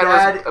 her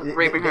dad was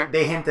raping her.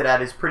 They hinted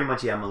at it's pretty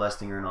much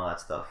molesting her and all that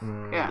stuff.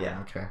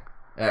 Yeah. Okay.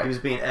 He was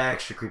being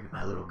extra creepy,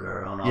 my little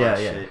girl, and all Yeah,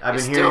 that yeah. shit. I've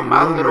been You're hearing still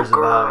my little rumors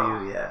about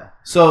girl. you. Yeah.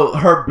 So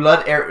her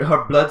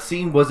blood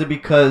scene, was it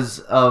because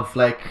of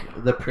like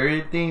the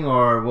period thing,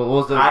 or what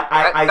was the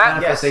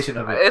manifestation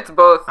of it? It's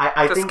both.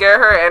 I to think, scare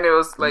her, and it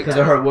was like Because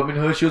of her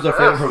womanhood, she was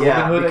afraid of her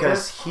womanhood.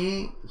 because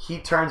he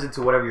turns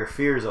into whatever your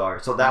fears are.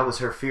 So that was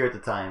her fear at the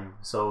time.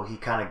 So he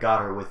kind of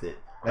got her with it.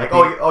 Like,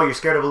 you're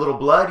scared of a little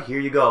blood? Here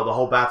you go. The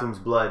whole bathroom's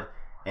blood,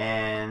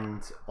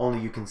 and only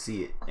you can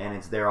see it, and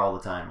it's there all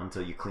the time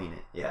until you clean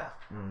it. Yeah,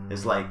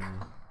 it's like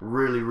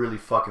really, really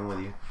fucking with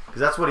you, because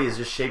that's what he is,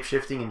 just shape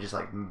shifting and just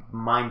like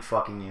mind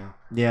fucking you.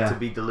 Yeah. To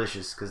be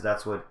delicious, because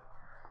that's what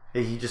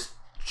he just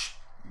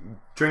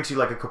drinks you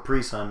like a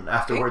Capri Sun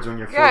afterwards when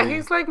you're fully... Yeah,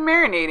 he's like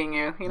marinating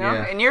you,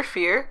 Yeah. in your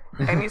fear,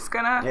 and he's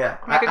gonna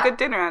make a good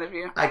dinner out of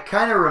you. I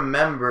kind of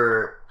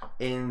remember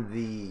in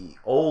the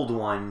old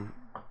one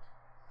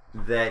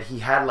that he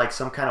had like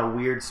some kind of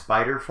weird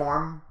spider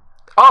form.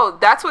 Oh,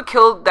 that's what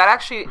killed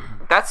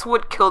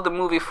the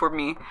movie for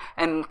me,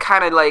 and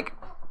kind of like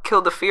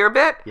killed the fear a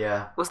bit.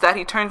 Yeah. Was that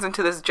he turns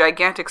into this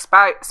gigantic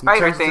spider He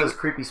turns thing into this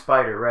creepy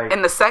spider, right?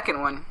 in the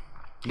second one.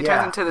 He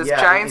turns into this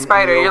giant in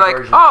spider. the You're old like,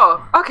 version.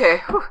 oh, okay.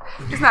 Whew.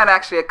 He's not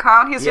actually a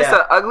clown. He's just Yeah.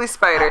 an ugly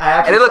spider, I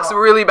actually and it looks saw-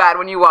 really bad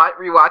when you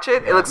rewatch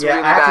it. It looks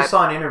really I actually bad.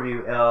 saw an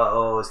interview.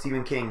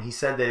 Stephen King. He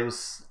said that it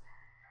was.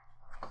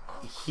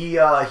 He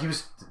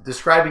was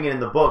describing it in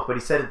the book, but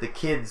he said that the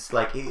kids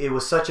like it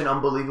was such an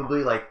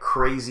unbelievably like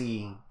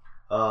crazy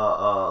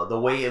the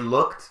way it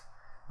looked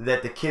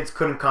that the kids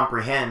couldn't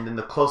comprehend, and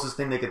the closest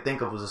thing they could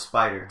think of was a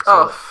spider.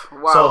 So,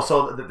 wow.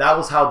 So that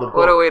was how the book.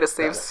 What a way to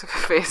save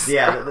face.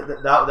 Yeah,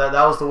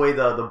 that was the way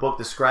the book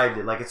described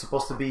it. Like, it's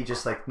supposed to be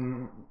just like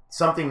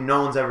something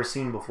no one's ever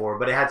seen before,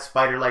 but it had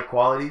spider-like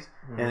qualities.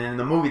 And in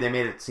the movie, they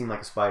made it seem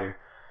like a spider.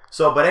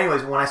 So, but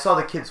anyways, when I saw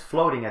the kids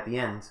floating at the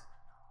end,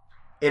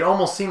 it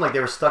almost seemed like they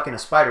were stuck in a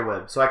spider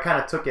web. So I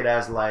kind of took it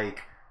as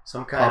like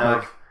some kind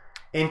of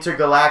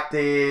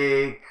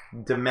intergalactic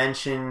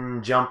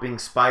dimension jumping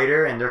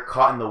spider, and they're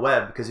caught in the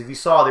web, because if you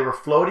saw, they were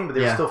floating, but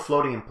they were still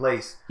floating in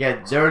place.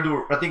 Yeah, they're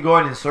I think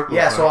going in circles.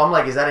 Yeah, so I'm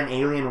like, is that an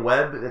alien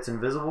web that's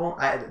invisible?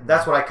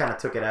 That's what I kind of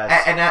took it as.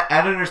 And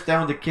I don't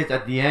understand with the kids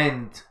at the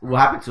end. What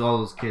happened to all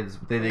those kids?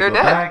 They They're go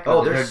dead. back?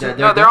 Oh, they're dead.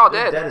 No, they're all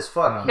dead. Dead as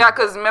fuck. Yeah,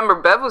 because remember,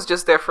 Bev was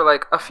just there for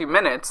like a few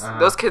minutes.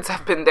 Those kids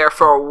have been there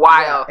for a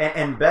while.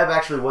 And Bev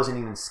actually wasn't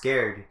even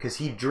scared, because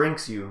he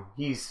drinks you.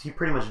 He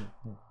pretty much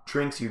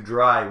drinks you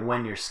dry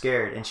when you're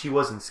scared, and she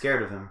wasn't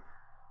scared of him.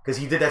 Because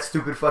he did that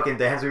stupid fucking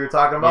dance we were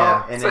talking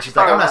about. Yeah. And So then she's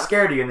like, I'm not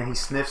scared of you. And then he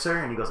sniffs her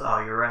and he goes,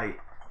 oh, you're right.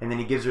 And then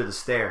he gives her the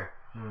stare.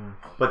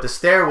 But the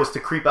stare was to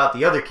creep out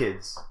the other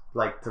kids,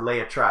 like to lay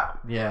a trap.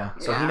 Yeah.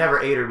 So he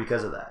never ate her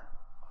because of that.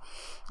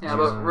 Yeah,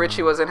 but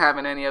Richie wasn't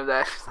having any of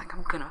that. She's like,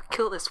 I'm gonna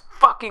kill this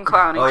fucking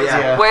clown. He just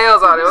yeah.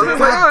 wails on it. I was just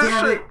like, God oh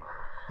damn shit. it.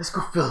 Let's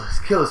go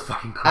kill this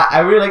fucking clown. I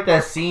really like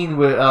that scene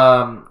with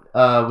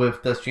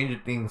the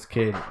Stranger Things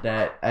kid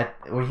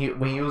when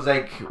he was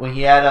like when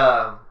he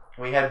had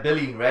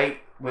Billy, right,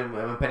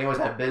 when Pennywise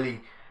had Billy,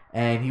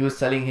 and he was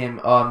telling him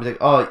he's like,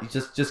 oh,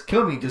 just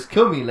kill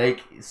me,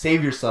 like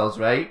save yourselves,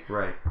 right?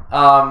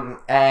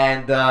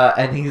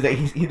 And he's like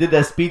he did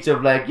that speech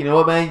of like, you know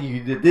what, man,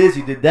 you did this,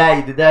 you did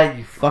that,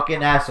 you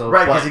fucking asshole,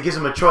 right? Because he gives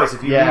him a choice.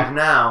 If you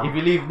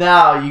leave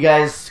now, you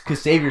guys could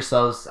save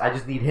yourselves. I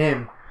just need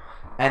him.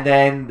 And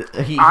then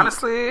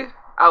honestly,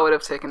 I would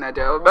have taken that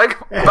job. Like,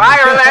 bye,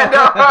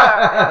 Orlando.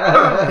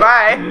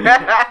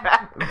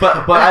 Bye.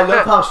 But I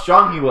love how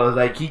strong he was.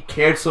 Like, he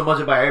cared so much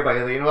about everybody.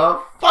 Like, you know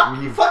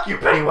what? Fuck you,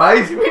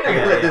 Pennywise. We're not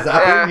gonna let this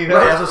happen. You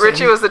know,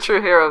 Richie was the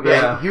true hero of that.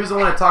 Yeah, he was the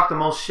one that talked the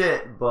most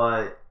shit,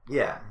 but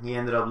yeah, he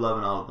ended up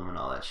loving all of them and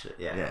all that shit.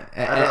 Yeah.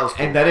 That was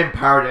cool. And that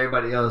empowered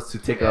everybody else to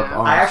take up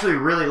arms. I actually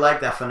really liked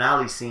that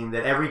finale scene.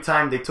 That every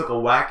time they took a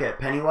whack at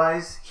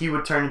Pennywise, he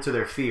would turn into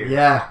their fear.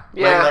 Yeah.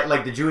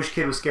 Like the Jewish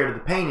kid was scared of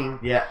the painting.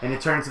 Yeah. And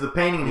it turned into the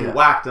painting, and he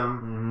whacked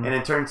him, and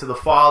it turned into the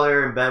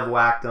father, and Bev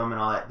whacked him,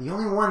 and all that. The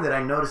only one that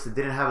I noticed that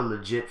didn't have a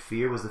legit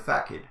fear was the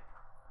fat kid.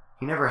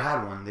 He never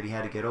had one that he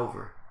had to get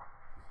over.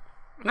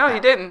 No, he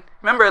didn't.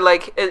 Remember,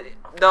 like it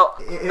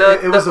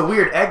was a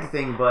weird egg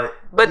thing, but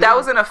that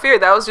wasn't a fear.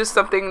 That was just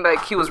something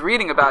like he was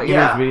reading about. He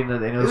was reading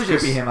it, and it was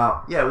just tripping him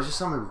out. Yeah, it was just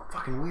something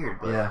fucking weird.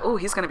 But Oh,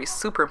 he's gonna be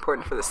super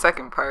important for the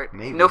second part.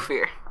 Maybe. No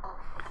fear.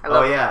 I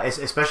love it.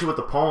 Especially with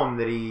the poem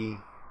that he.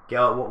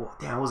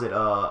 What was it?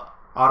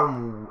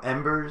 Autumn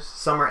Embers,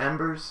 Summer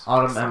Embers,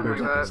 Autumn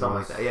Embers, something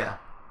like that. Yeah,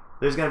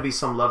 there's gonna be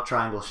some love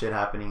triangle shit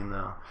happening in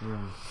the.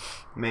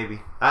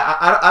 Maybe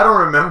I don't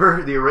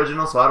remember the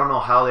original, so I don't know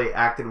how they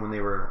acted when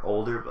they were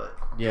older, but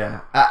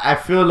yeah, I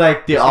feel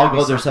like they all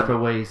go their separate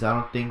ways. I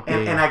don't think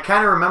and I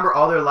kind of remember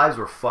all their lives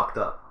were fucked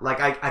up. Like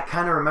I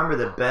kind of remember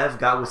that Bev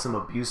got with some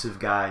abusive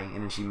guy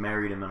and then she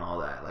married him and all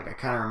that. Like I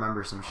kind of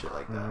remember some shit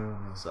like that.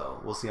 So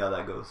we'll see how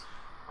that goes.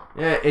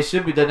 Yeah, it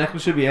should be. The next one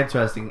should be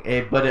interesting,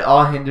 but it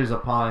all hinders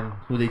upon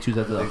who they choose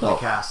as the adult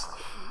cast.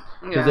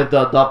 Because if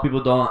the adult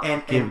people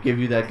don't give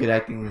you that good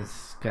acting,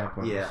 it's kind of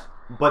pointless. Yeah.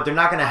 but they're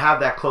not gonna have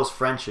that close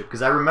friendship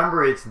because I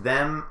remember it's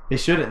them. They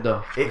shouldn't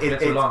though.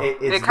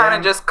 They kind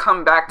of just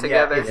come back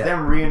together. Yeah, it's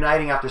them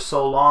reuniting after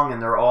so long,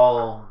 and they're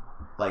all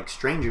like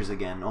strangers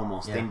again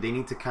almost. Yeah. They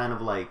need to kind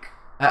of like.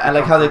 I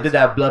like how they did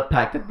that blood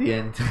pact at the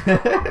end.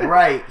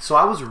 Right. So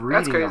I was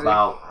reading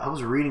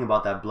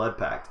about that blood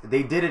pact.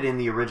 They did it in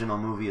the original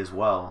movie as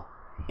well.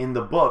 In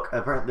the book,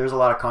 there's a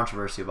lot of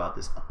controversy about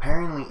this.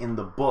 Apparently, in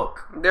the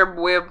book, their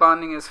way of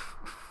bonding is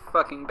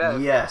fucking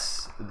Bev.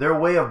 Yes, their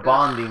way of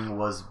bonding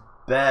was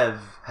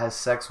Bev has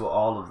sex with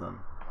all of them.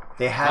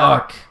 They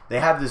have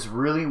this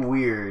really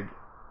weird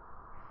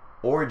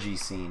orgy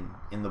scene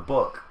in the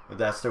book.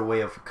 That's their way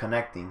of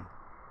connecting,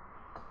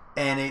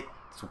 and it's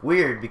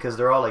weird because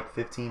they're all like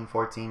 15,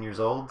 14 years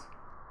old.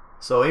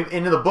 So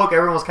in the book,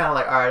 everyone was kind of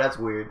like, all right, that's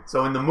weird.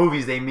 So in the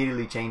movies, they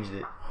immediately changed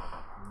it.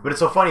 But it's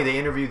so funny. They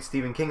interviewed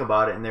Stephen King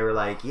about it, and they were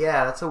like,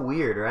 yeah, that's so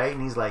weird, right?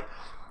 And he's like,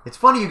 it's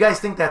funny you guys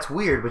think that's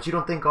weird, but you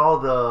don't think all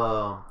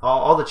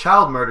the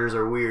child murders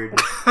are weird.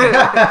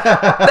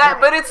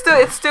 But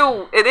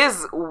it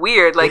is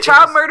weird. Like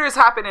child murders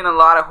happen in a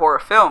lot of horror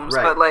films,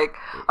 right. But like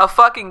a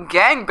fucking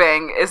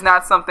gangbang is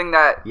not something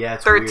that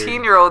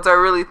 13-year-olds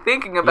are really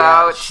thinking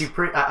about.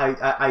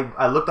 Yeah,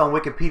 I looked on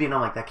Wikipedia and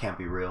I'm like, that can't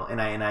be real. And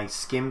I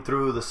skimmed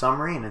through the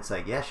summary and it's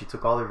like, yeah, she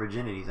took all their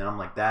virginities, and I'm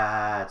like,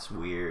 that's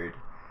weird.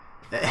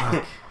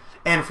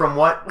 And from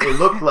what it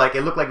looked like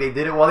they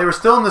did it while they were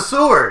still in the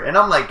sewer. And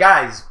I'm like,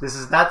 guys, this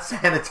is not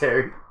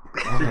sanitary.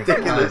 It's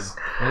ridiculous.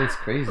 That's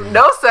crazy.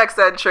 No sex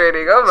ed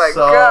training. Oh my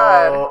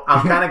god. So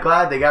I'm kind of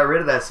glad they got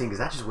rid of that scene because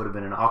that just would have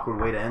been an awkward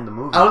way to end the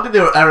movie. I don't think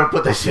they would ever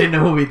put that shit in the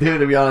movie,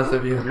 dude, to be honest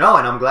with you. No,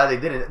 and I'm glad they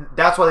didn't.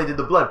 That's why they did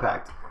the blood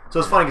pact. So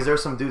it's funny because there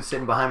was some dude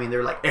sitting behind me and they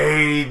were like,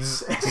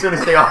 AIDS. As soon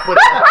as they all put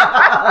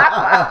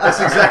that.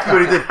 That's exactly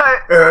what he did.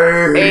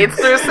 AIDS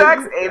through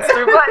sex, AIDS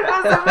through blood. It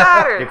doesn't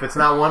matter. If it's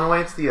not one way,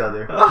 it's the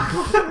other.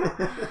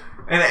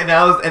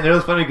 and it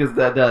was funny because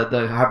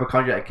the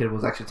hypochondriac kid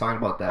was actually talking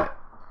about that.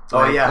 Oh,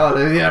 like,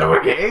 yeah. To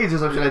work at AIDS or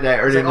something like that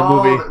early in the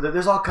movie.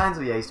 There's all kinds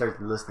of, he started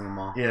listing them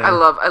all. Yeah. I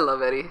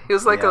love Eddie. He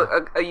was like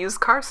a used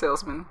car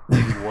salesman.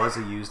 He was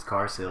a used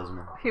car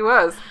salesman. He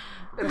was.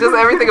 Just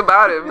everything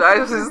about him. I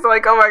was just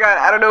like, oh my god,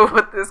 I don't know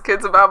what this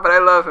kid's about, but I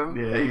love him.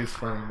 Yeah, he was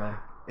funny, man.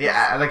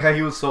 Yeah, I like how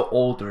he was so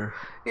older.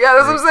 Yeah,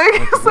 that's what I'm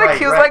saying.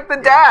 He was like the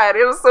dad.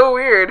 It was so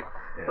weird.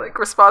 Yeah. Like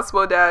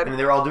responsible dad. And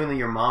they were all doing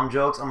your mom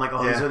jokes. I'm like,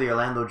 these are the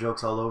Orlando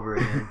jokes all over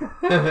again.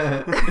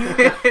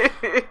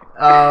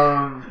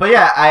 But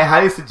yeah, I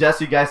highly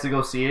suggest you guys to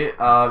go see it.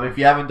 If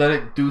you haven't done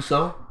it, do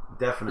so.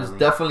 Definitely. It's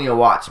definitely a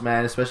watch,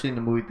 man. Especially in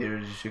the movie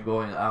theaters, you should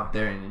go out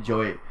there and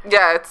enjoy it.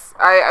 Yeah,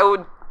 I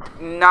would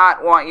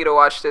not want you to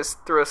watch this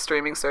through a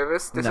streaming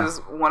service. This is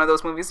one of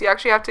those movies you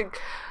actually have to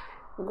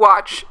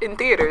watch in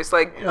theaters.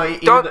 Like, you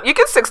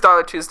can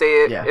 $6 Tuesday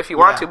it if you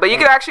want to, but you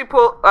can actually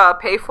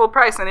pay full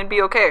price and it'd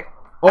be okay.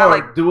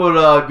 Or do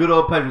what good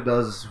old Pedro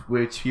does,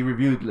 which he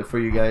reviewed for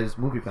you guys,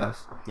 Movie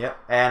Pass. Yep,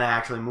 and I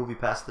actually Movie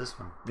Passed this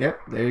one. Yep,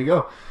 there you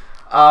go.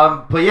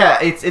 But yeah,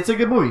 it's a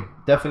good movie.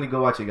 Definitely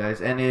go watch it,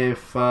 guys. And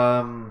if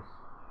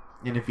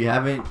you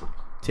haven't,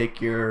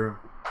 take your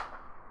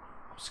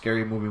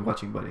scary movie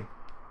watching buddy.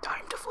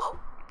 Time to float.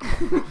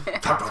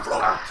 Time to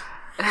float.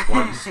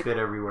 Why you spit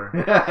everywhere?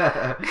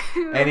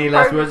 Any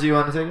last words you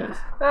want to say, guys?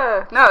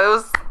 No,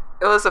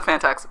 it was a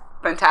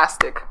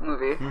fantastic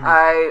movie. Mm-hmm.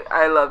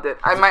 I loved it.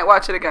 I might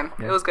watch it again.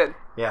 Yeah. It was good.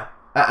 Yeah.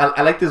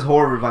 I like this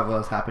horror revival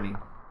that's happening.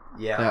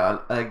 Yeah.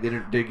 Like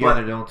they're giving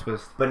it their own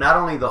twist. But not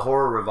only the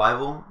horror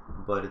revival,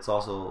 but it's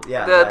also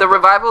the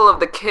revival of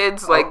the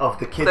kids, like of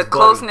the kids, the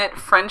close knit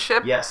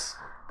friendship. Yes.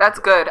 That's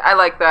good. I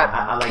like that.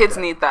 I like kids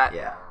need that.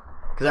 Yeah.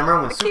 Because I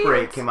remember when Super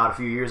 8 came out a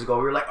few years ago,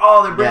 we were like,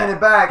 oh, they're bringing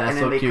it back. And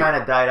then they kind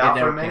of died out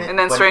for a minute. And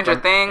then Stranger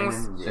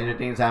Things. Stranger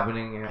Things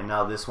happening. Yeah. And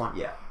now this one,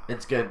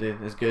 It's good,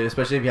 dude. It's good.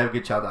 Especially if you have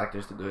good child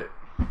actors to do it.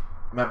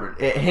 Remember,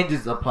 it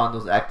hinges upon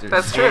those actors.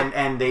 That's true.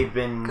 And they've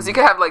been... Because you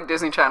could have, like,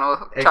 Disney Channel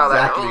child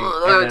actors.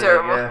 Oh,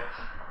 terrible.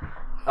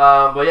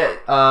 But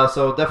yeah,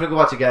 so definitely go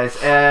watch it, guys.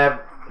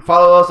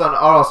 Follow us on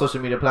all our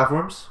social media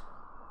platforms.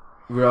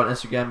 We're on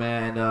Instagram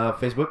and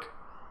Facebook.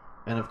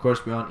 And, of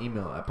course, we're on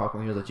email at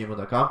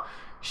popcornheroes@gmail.com.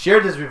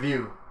 Share this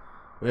review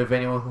with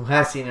anyone who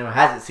has seen it or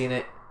hasn't seen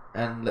it,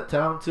 and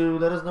tell them to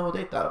let us know what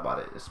they thought about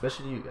it,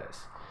 especially you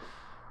guys,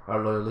 our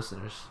loyal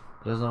listeners.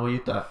 Let us know what you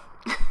thought.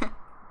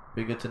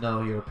 Be good to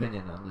know your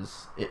opinion on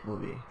this It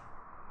movie.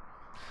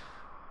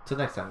 Till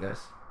next time,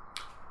 guys.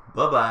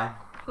 Bye-bye.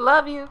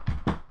 Love you.